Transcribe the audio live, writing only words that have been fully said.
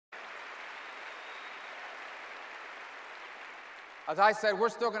As I said, we're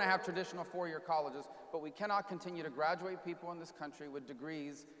still going to have traditional four-year colleges, but we cannot continue to graduate people in this country with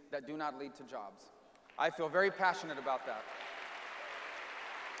degrees that do not lead to jobs. I feel very passionate about that.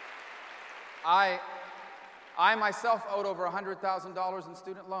 I myself owed over $100,000 in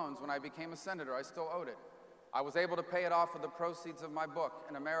student loans when I became a senator. I still owed it. I was able to pay it off with the proceeds of my book,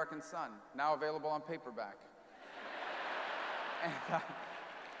 An American Son, now available on paperback. And,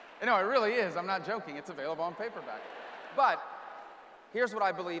 you know, it really is. I'm not joking. It's available on paperback. But here's what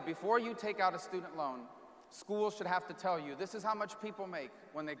I believe. Before you take out a student loan, schools should have to tell you, this is how much people make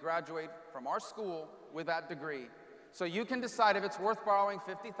when they graduate from our school with that degree. So you can decide if it's worth borrowing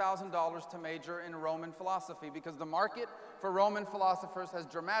 $50,000 to major in Roman philosophy, because the market for Roman philosophers has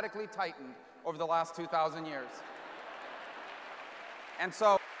dramatically tightened over the last 2,000 years. And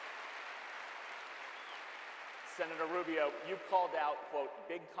so, Senator Rubio, you've called out, quote,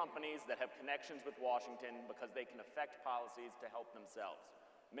 big companies that have connections with Washington because they can affect policies to help themselves.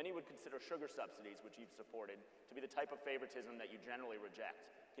 Many would consider sugar subsidies, which you've supported, to be the type of favoritism that you generally reject.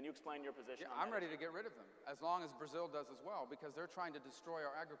 Can you explain your position on that? I'm ready to get rid of them, as long as Brazil does as well, because they're trying to destroy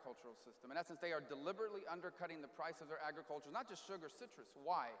our agricultural system. In essence, they are deliberately undercutting the price of their agriculture, not just sugar, citrus.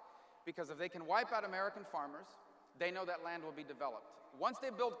 Why? Because if they can wipe out American farmers, they know that land will be developed. Once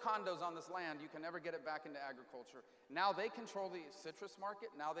they build condos on this land, you can never get it back into agriculture. Now they control the citrus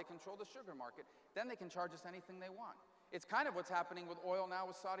market, now they control the sugar market, then they can charge us anything they want. It's kind of what's happening with oil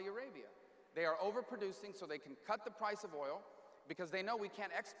now with Saudi Arabia. They are overproducing so they can cut the price of oil because they know we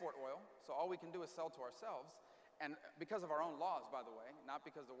can't export oil, so all we can do is sell to ourselves, and because of our own laws, by the way, not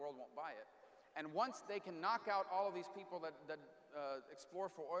because the world won't buy it. And once they can knock out all of these people that explore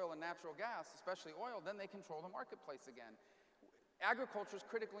for oil and natural gas, especially oil, then they control the marketplace again. Agriculture is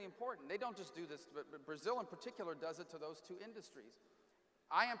critically important. They don't just do this, but Brazil in particular does it to those two industries.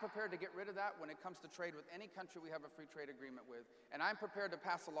 I am prepared to get rid of that when it comes to trade with any country we have a free trade agreement with. And I'm prepared to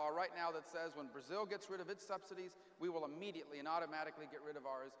pass a law right now that says when Brazil gets rid of its subsidies, we will immediately and automatically get rid of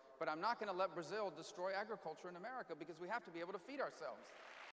ours. But I'm not going to let Brazil destroy agriculture in America, because we have to be able to feed ourselves.